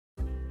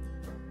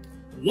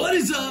What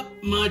is up,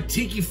 my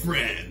Tiki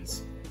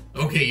friends?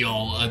 Okay,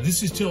 y'all,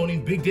 this is Tony,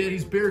 Big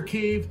Daddy's Bear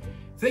Cave.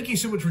 Thank you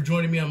so much for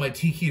joining me on my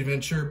Tiki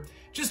adventure.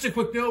 Just a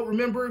quick note,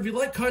 remember, if you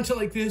like content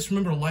like this,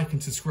 remember to like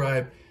and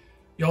subscribe.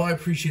 Y'all, I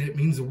appreciate it. It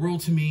means the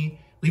world to me.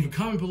 Leave a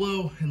comment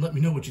below and let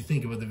me know what you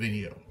think about the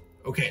video.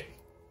 Okay,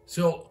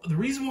 so the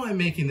reason why I'm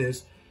making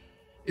this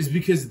is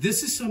because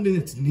this is something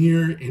that's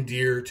near and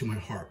dear to my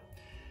heart.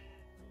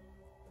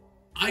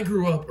 I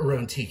grew up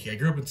around Tiki. I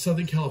grew up in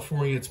Southern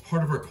California. It's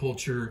part of our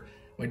culture.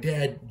 My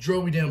dad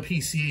drove me down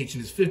PCH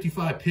in his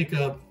 55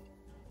 pickup.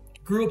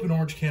 Grew up in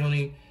Orange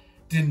County.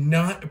 Did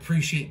not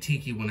appreciate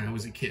Tiki when I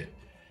was a kid.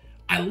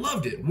 I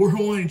loved it. Wore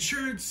Hawaiian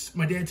shirts.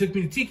 My dad took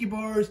me to Tiki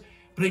bars,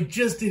 but I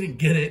just didn't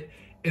get it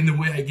in the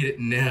way I get it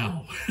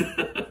now.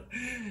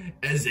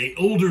 As an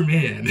older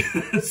man,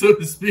 so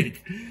to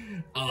speak.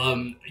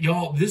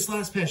 Y'all, this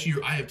past year,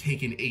 I have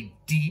taken a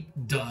deep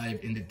dive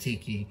into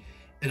Tiki,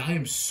 and I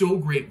am so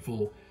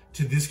grateful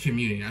to this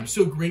community. I'm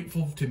so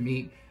grateful to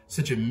meet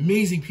such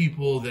amazing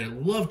people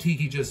that love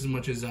Tiki just as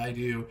much as I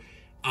do.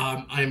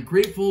 I'm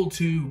grateful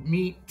to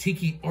meet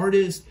Tiki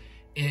artists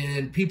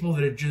and people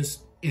that are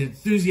just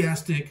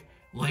enthusiastic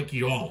like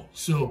y'all.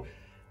 So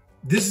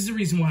this is the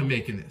reason why I'm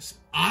making this.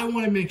 I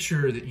want to make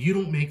sure that you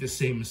don't make the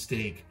same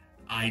mistake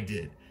I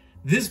did.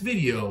 This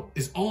video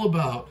is all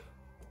about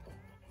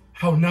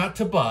how not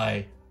to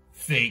buy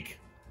fake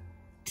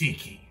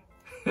Tiki.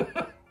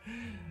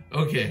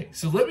 Okay,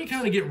 so let me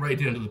kind of get right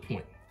down to the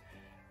point.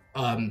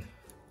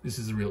 This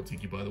is a real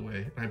Tiki, by the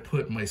way. I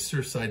put my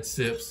Surfside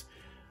sips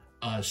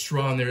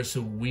straw in there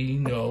so we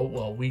know,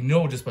 well, we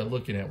know just by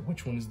looking at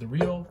which one is the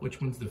real, which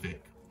one's the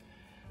fake.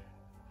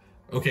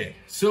 Okay,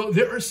 so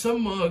there are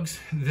some mugs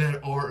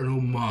that are an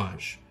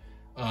homage.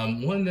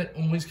 One that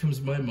always comes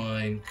to my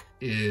mind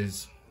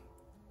is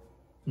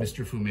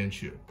Mr. Fu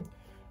Manchu.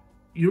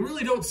 You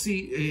really don't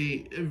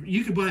see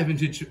you could buy a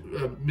vintage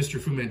Mr.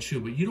 Fu Manchu,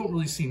 but you don't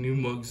really see new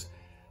mugs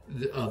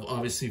of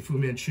obviously Fu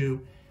Manchu,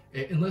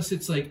 unless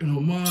it's like an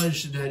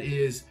homage that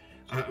is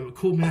a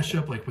cool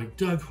mashup like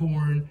Doug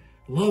Horn.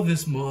 Love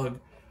this mug.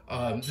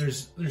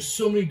 There's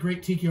so many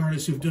great Tiki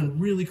artists who've done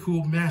really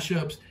cool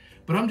mashups,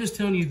 but I'm just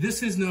telling you,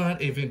 this is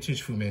not a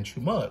vintage Fu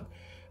Manchu mug.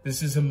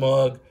 This is a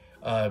mug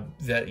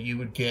that you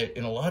would get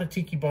in a lot of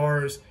Tiki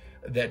bars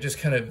that just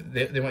kind of,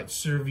 they might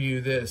serve you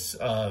this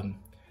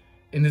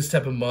in this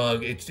type of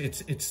mug.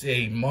 It's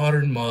a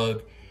modern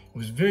mug. It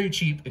was very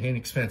cheap and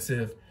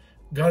inexpensive.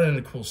 Got it on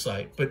a cool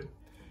site. But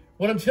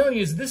what I'm telling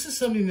you is this is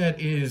something that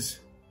is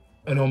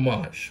an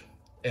homage.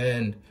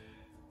 And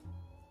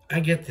I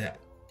get that.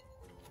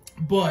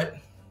 But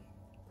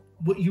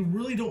what you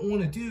really don't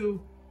want to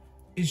do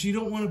is you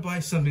don't want to buy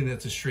something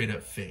that's a straight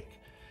up fake.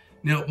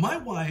 Now, my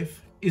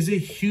wife is a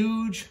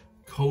huge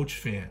Coach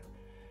fan.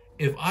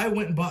 If I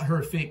went and bought her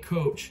a fake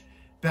Coach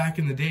back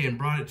in the day and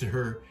brought it to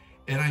her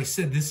and I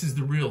said this is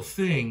the real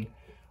thing,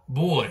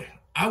 boy,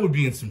 I would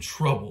be in some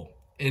trouble.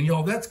 And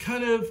y'all, that's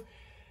kind of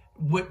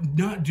what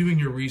not doing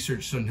your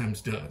research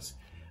sometimes does.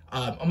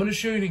 I'm going to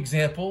show you an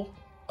example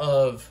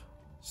of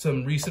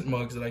some recent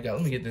mugs that I got.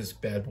 Let me get this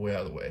bad boy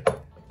out of the way.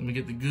 Let me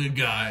get the good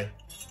guy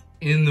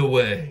in the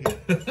way.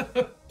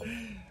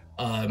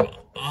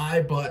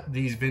 I bought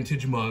these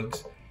vintage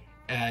mugs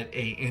at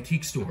an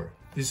antique store.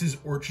 This is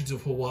Orchids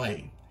of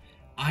Hawaii.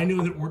 I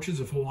know that Orchids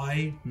of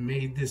Hawaii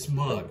made this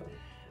mug.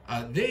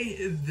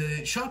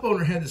 The shop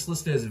owner had this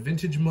listed as a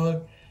vintage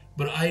mug,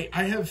 but I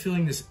have a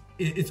feeling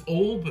it's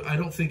old, but I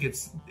don't think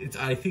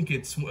I think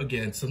it's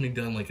again something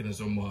done like in a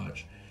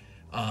homage.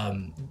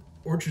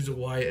 Orchids of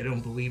Hawaii, I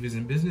don't believe is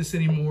in business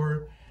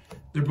anymore.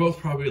 They're both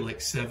probably like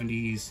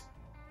 70s,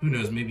 who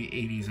knows, maybe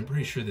 80s. I'm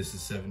pretty sure this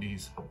is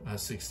 70s,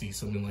 60s,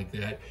 something like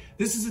that.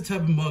 This is the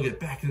type of mug that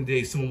back in the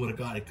day someone would have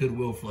got at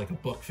Goodwill for like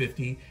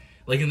 $1.50.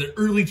 Like in the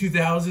early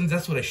 2000s,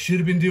 that's what I should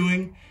have been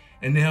doing.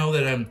 And now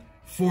that I'm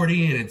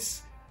 40 and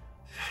it's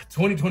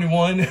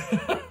 2021,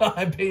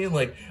 I'm paying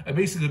I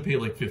basically paid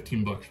like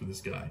 15 bucks for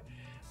this guy.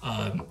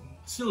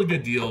 Still a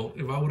good deal.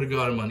 If I would have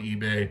got him on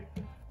eBay,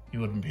 you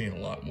would have been paying a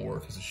lot more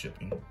because of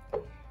shipping.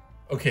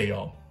 Okay,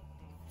 y'all.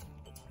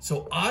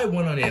 So I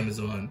went on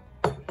Amazon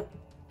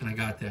and I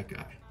got that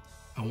guy.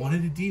 I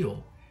wanted a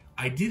deal.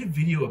 I did a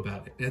video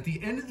about it. And at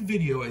the end of the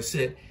video, I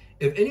said,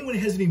 if anyone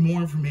has any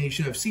more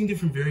information, I've seen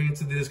different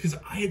variants of this because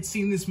I had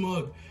seen this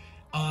mug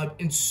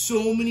in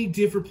so many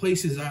different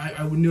places.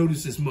 I would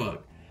notice this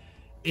mug.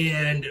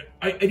 And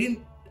I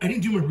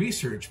didn't do my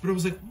research, but I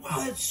was like,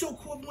 wow, that's so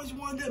cool. I've always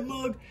wanted that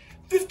mug.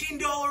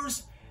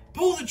 $15,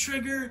 pull the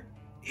trigger.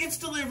 It's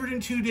delivered in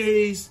 2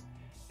 days.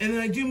 And then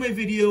I do my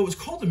video. It's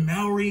called the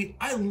Maori.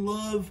 I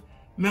love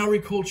Maori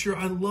culture.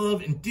 I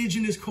love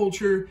indigenous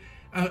culture.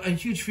 I'm a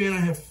huge fan. I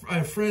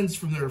have friends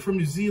that are from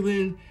New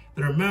Zealand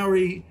that are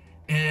Maori.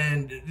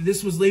 And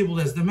this was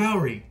labeled as the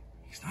Maori.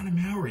 He's not a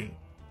Maori.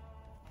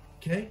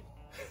 Okay?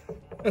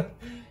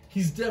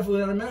 He's definitely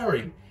not a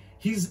Maori.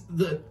 He's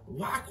the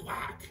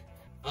Whack-Whak,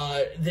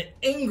 the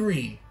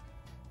angry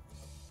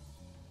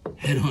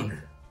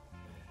headhunter.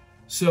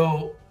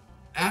 So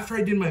after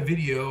I did my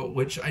video,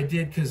 which I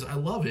did because I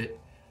love it,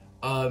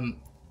 I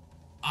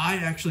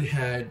actually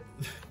had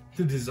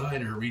the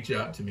designer reach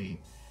out to me,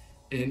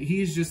 and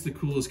he's just the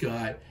coolest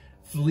guy.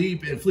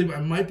 Philippe, and Philippe,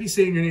 I might be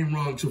saying your name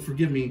wrong, so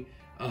forgive me.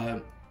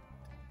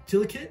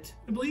 Tilikete,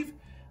 I believe.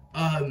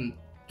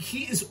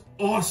 He is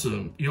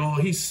awesome, y'all.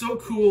 He's so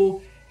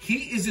cool.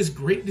 He is this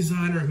great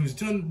designer who's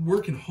done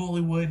work in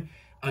Hollywood,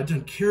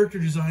 done character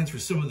designs for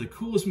some of the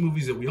coolest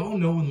movies that we all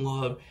know and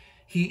love.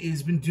 He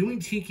has been doing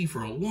Tiki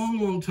for a long,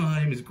 long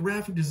time. He's a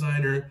graphic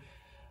designer.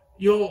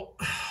 Y'all,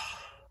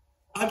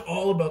 I'm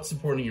all about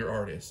supporting your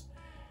artists.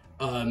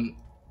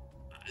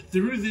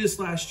 Through this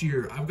last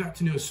year, I've got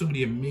to know so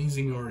many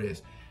amazing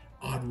artists.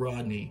 Odd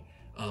Rodney,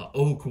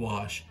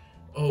 Oakwash,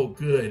 oh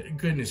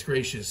goodness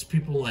gracious,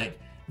 people like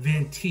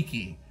Van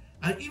Tiki,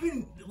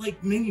 even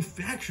like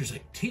manufacturers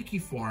like Tiki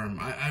Farm.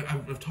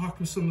 I've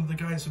talked with some of the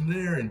guys from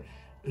there and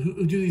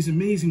who do these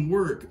amazing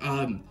work.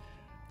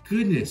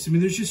 Goodness, I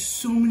mean, there's just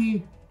so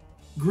many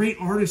great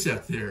artists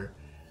out there.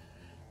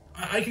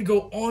 I could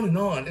go on.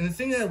 And the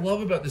thing that I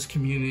love about this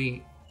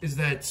community is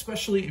that,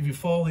 especially if you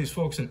follow these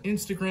folks on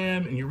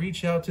Instagram and you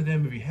reach out to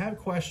them, if you have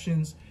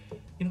questions,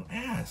 you know,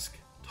 ask,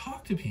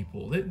 talk to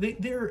people.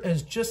 They're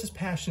just as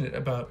passionate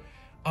about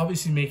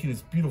obviously making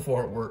this beautiful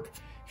artwork.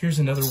 Here's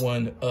another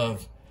one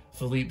of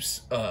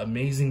Philippe's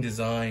amazing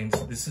designs.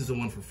 This is the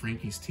one for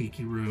Frankie's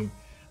Tiki Room.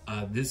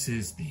 This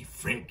is the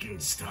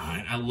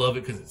Frankenstein. I love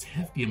it because it's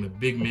hefty. I'm a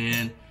big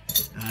man,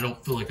 and I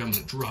don't feel like I'm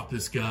gonna drop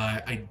this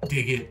guy. I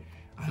dig it.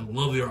 I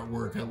love the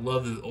artwork. I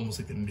love the almost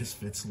like the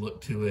Misfits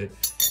look to it.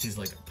 He's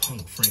like a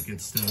punk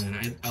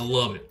Frankenstein. I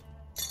love it.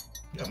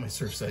 Got my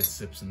Surfside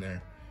sips in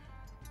there.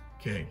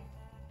 Okay.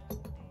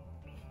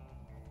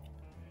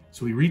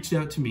 So he reached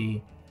out to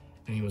me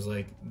and he was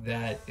like,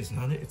 it's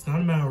not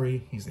a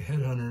Maori. He's a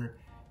headhunter.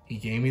 He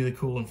gave me the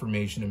cool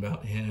information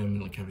about him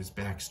and like kind of his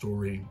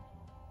backstory.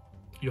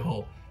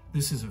 Y'all,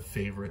 this is a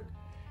favorite.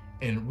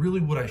 And really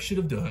what I should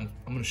have done,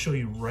 I'm gonna show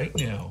you right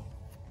now,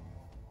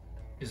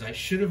 is I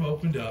should have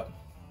opened up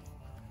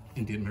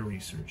and did my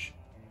research.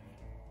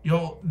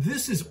 Y'all,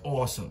 this is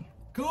awesome.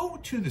 Go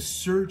to the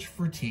Search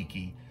for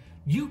Tiki.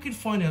 You can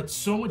find out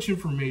so much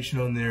information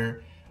on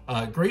there.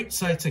 Great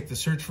sites like the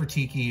Search for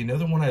Tiki.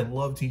 Another one I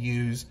love to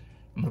use.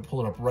 I'm gonna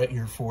pull it up right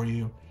here for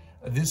you.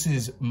 This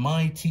is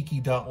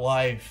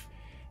mytiki.life.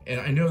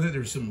 And I know that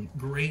there's some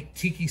great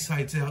Tiki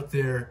sites out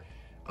there,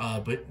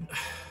 but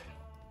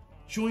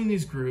join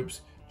these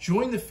groups,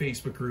 join the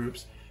Facebook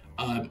groups.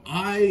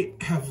 I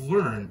have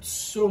learned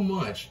so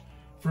much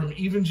from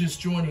even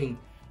just joining,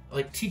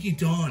 like Tiki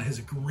Dawn has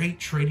a great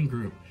trading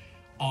group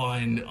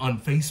on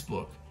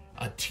Facebook.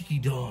 Tiki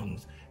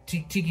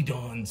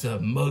Dawn's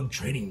Mug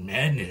Trading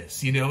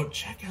Madness. You know,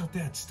 check out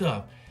that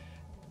stuff.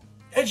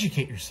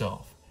 Educate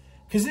yourself,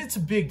 because it's a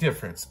big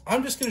difference.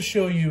 I'm just gonna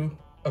show you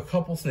a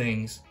couple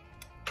things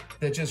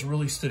that just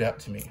really stood out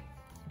to me,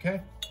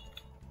 okay?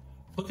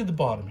 Look at the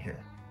bottom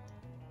here.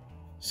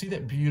 See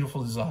that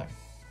beautiful design?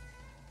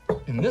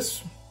 In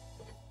this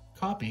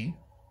copy,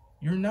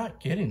 you're not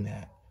getting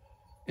that.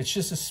 It's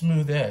just a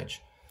smooth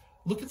edge.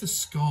 Look at the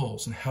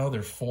skulls and how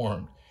they're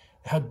formed,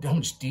 how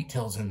much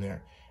detail's in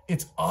there.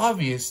 It's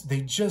obvious they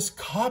just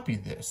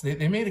copied this.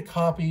 They made a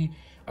copy.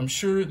 I'm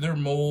sure their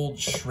mold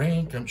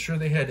shrank. I'm sure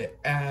they had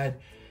to add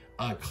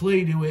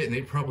clay to it, and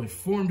they probably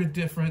formed it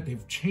different.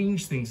 They've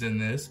changed things in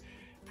this,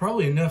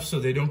 probably enough so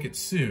they don't get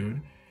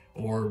sued,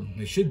 or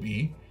they should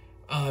be.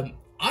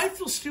 I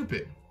feel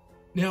stupid.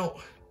 Now,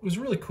 it was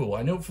really cool.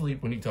 I know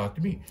Philippe, when he talked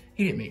to me,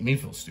 he didn't make me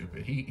feel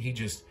stupid. He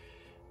just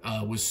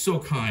was so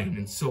kind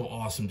and so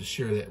awesome to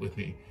share that with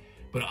me.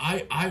 But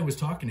I was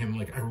talking to him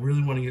like, I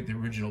really want to get the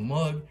original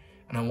mug,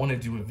 and I want to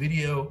do a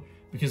video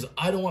because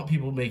I don't want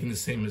people making the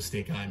same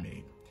mistake I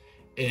made.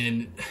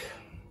 And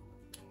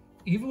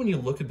even when you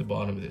look at the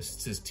bottom of this,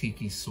 it says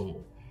Tiki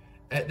Soul.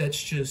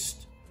 That's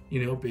just,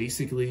 you know,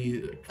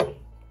 basically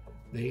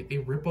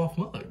they rip off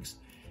mugs.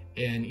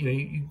 And, you know,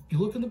 you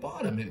look at the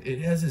bottom, it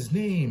has his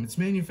name. It's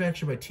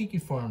manufactured by Tiki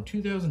Farm,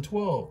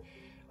 2012.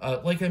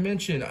 Like I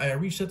mentioned, I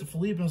reached out to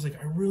Philippe and I was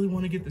like, I really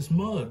want to get this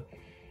mug.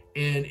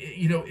 And,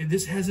 you know,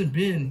 this hasn't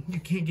been, you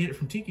can't get it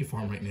from Tiki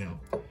Farm right now.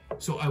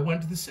 So I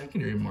went to the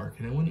secondary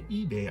market. I went to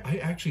eBay. I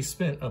actually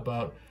spent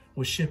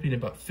was shipping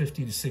about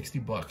 50 to 60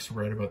 bucks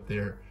right about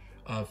there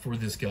for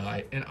this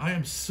guy. And I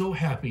am so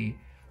happy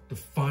to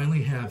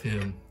finally have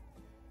him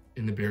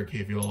in the Bear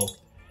Cave, y'all.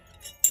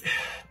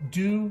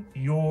 Do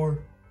your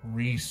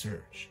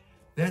research.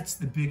 That's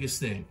the biggest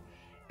thing.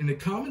 In the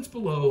comments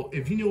below,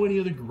 if you know any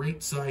other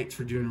great sites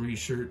for doing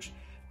research,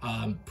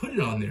 put it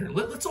on there.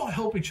 Let's all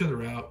help each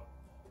other out.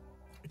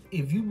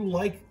 If you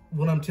like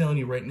what I'm telling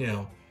you right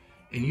now,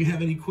 and you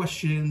have any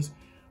questions,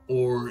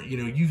 or you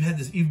know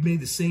you've made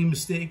the same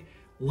mistake,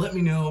 let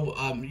me know.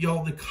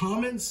 Y'all, the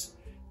comments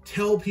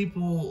tell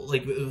people,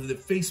 like the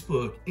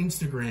Facebook,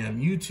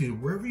 Instagram, YouTube,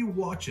 wherever you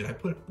watch it. I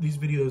put these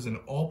videos in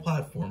all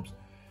platforms.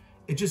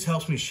 It just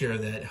helps me share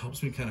that. It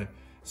helps me kind of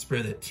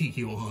spread that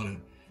Tiki Ohana.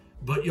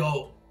 But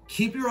y'all,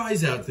 keep your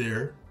eyes out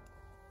there.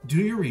 Do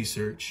your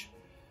research.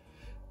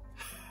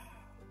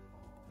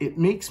 It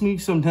makes me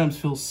sometimes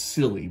feel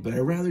silly, but I'd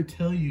rather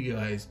tell you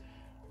guys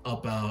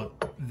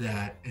about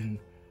that. And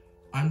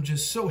I'm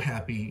just so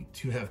happy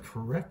to have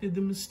corrected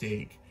the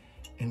mistake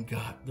and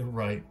got the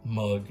right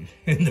mug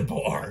in the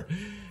bar.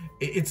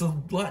 It's a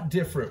lot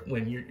different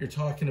when you're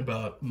talking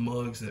about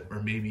mugs that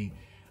are maybe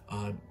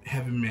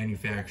have been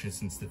manufactured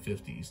since the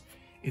 50s.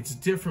 It's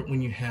different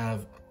when you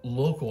have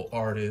local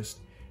artists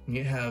and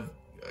you have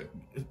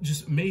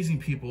just amazing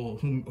people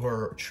who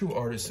are true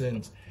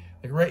artisans.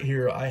 Like right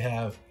here, I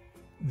have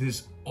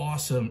this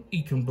awesome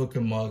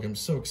Ikambuka mug. I'm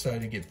so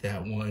excited to get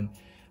that one.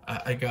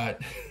 I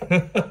got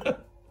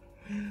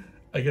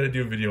I gotta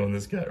do a video on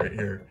this guy right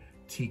here.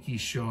 Tiki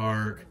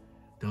Shark,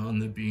 Don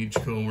the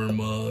Beachcomber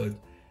mug.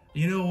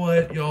 You know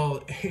what,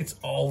 y'all? It's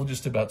all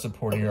just about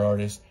supporting your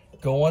artists.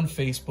 Go on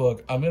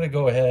Facebook. I'm gonna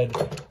go ahead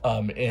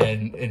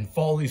and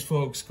follow these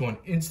folks. Go on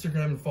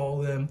Instagram and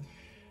follow them,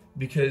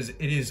 because it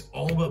is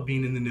all about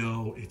being in the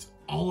know. It's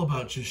all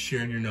about just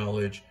sharing your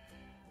knowledge.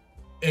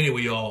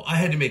 Anyway, y'all, I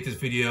had to make this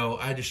video.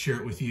 I had to share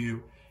it with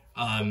you.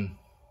 You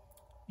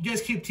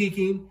guys keep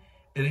tiking.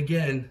 And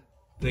again,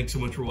 thanks so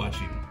much for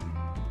watching.